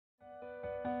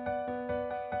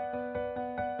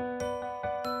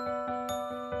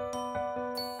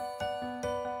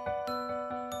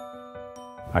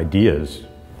Ideas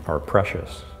are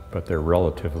precious, but they're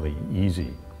relatively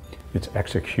easy. It's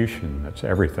execution that's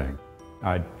everything.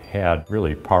 I'd had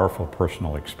really powerful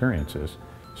personal experiences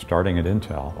starting at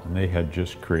Intel, and they had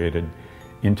just created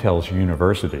Intel's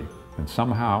University. And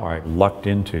somehow I lucked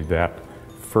into that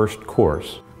first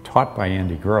course taught by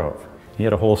Andy Grove. He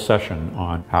had a whole session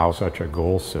on how such a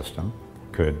goal system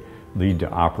could lead to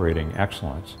operating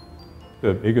excellence.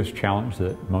 The biggest challenge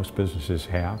that most businesses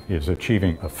have is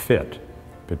achieving a fit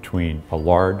between a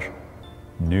large,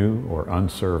 new or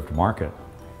unserved market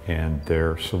and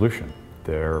their solution,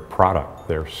 their product,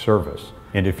 their service.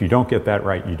 And if you don't get that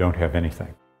right, you don't have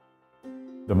anything.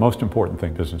 The most important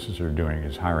thing businesses are doing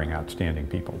is hiring outstanding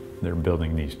people. They're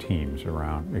building these teams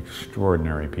around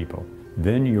extraordinary people.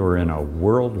 Then you're in a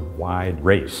worldwide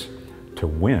race to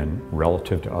win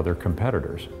relative to other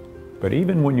competitors. But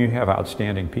even when you have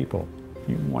outstanding people,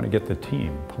 you want to get the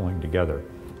team pulling together.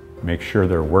 Make sure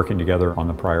they're working together on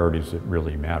the priorities that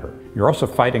really matter. You're also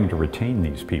fighting to retain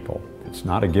these people. It's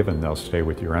not a given they'll stay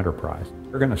with your enterprise.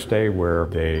 They're going to stay where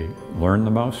they learn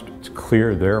the most. It's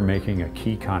clear they're making a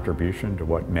key contribution to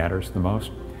what matters the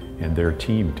most, and their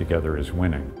team together is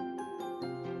winning.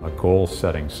 A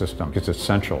goal-setting system is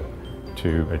essential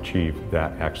to achieve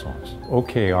that excellence.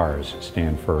 OKRs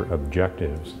stand for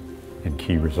objectives and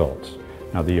key results.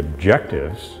 Now the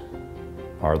objectives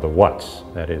are the what's,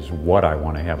 that is what I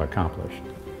want to have accomplished.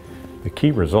 The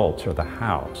key results are the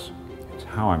how's. It's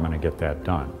how I'm going to get that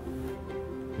done.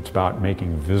 It's about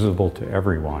making visible to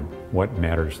everyone what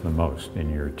matters the most in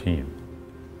your team.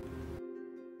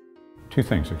 Two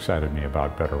things excited me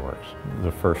about BetterWorks.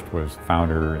 The first was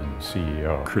founder and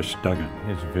CEO, Chris Duggan,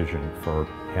 his vision for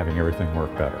having everything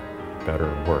work better.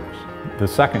 Better works. The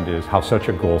second is how such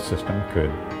a goal system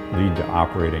could lead to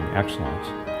operating excellence,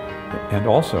 and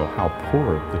also how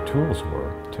poor the tools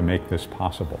were to make this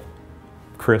possible.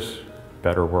 Chris,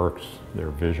 BetterWorks, their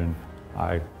vision,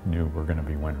 I knew were going to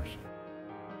be winners.